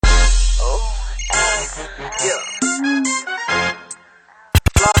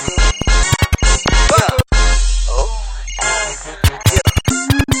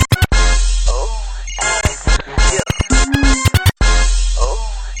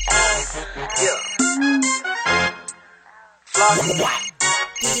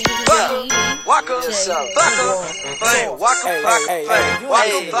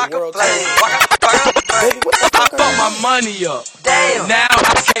I fucked my money up. Damn. Now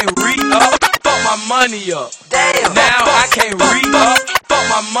I can't re-up. Fuck my money up. Damn. Now I can't re-up. Fuck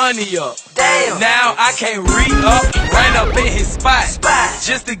my money up. Damn. Now I can't re-up. Ran up in his spot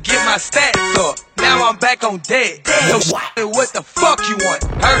just to get my stats up. Now I'm back on deck. Yo, what the fuck you want?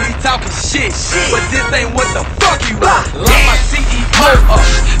 Heard he talking shit, but this ain't what the fuck you want. Lock my CEO up.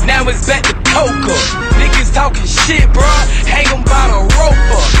 Now it's back to Coca. Niggas talking shit, bruh. Hang 'em by the rope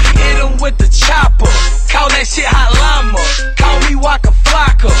up. Hit 'em with the chopper. Call that shit hot llama. Call me Waka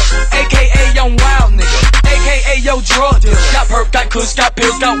Flocka. AKA Young Wild Nigga. AKA Yo Drug Dealer. Got perp, got kush, got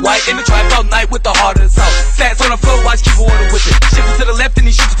pills, got white. In the trap all night with the heart of the south. Stats on the floor, watch keep water with it. Shifting to the left and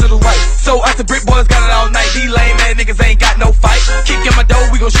he shooting to the right. So us the brick boys got it all night. These lame ass niggas ain't got no fight. Kick in my door,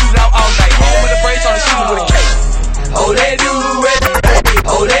 we gon' shoot out all night. Home with a brace on the shooter with a cake. Oh, they do it.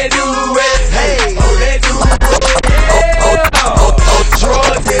 Oh, they do it. Hey, oh, they do it. Oh,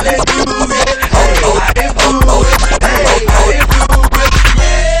 drug dealing music. Oh, I influence. Hey, I influence.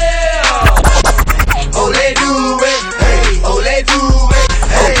 Yeah. Oh, they do it. Hey, oh, they do it.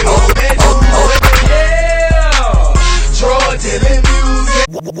 Hey, oh, they do it. Yeah. Drug dealing music.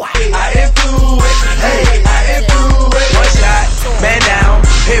 I influence. Hey, I influence. One shot, man down.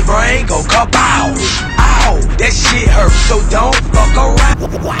 Hit brain, go kabow. Ow, that shit hurt, so don't fuck around.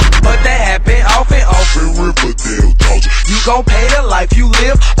 But that happen off in Riverdale, Georgia. You gon' pay the life you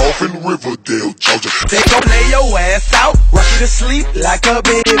live off in Riverdale, Georgia. They gon' lay your ass out, rock you to sleep like a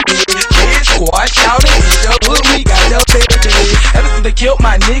baby. Kids squad shouting, in the hood we got no baby. Ever since they killed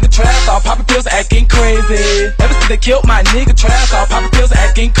my nigga Trav, all poppin' pills acting crazy. Ever since they killed my nigga Trav, all poppin' pills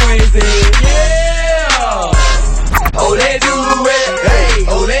acting crazy.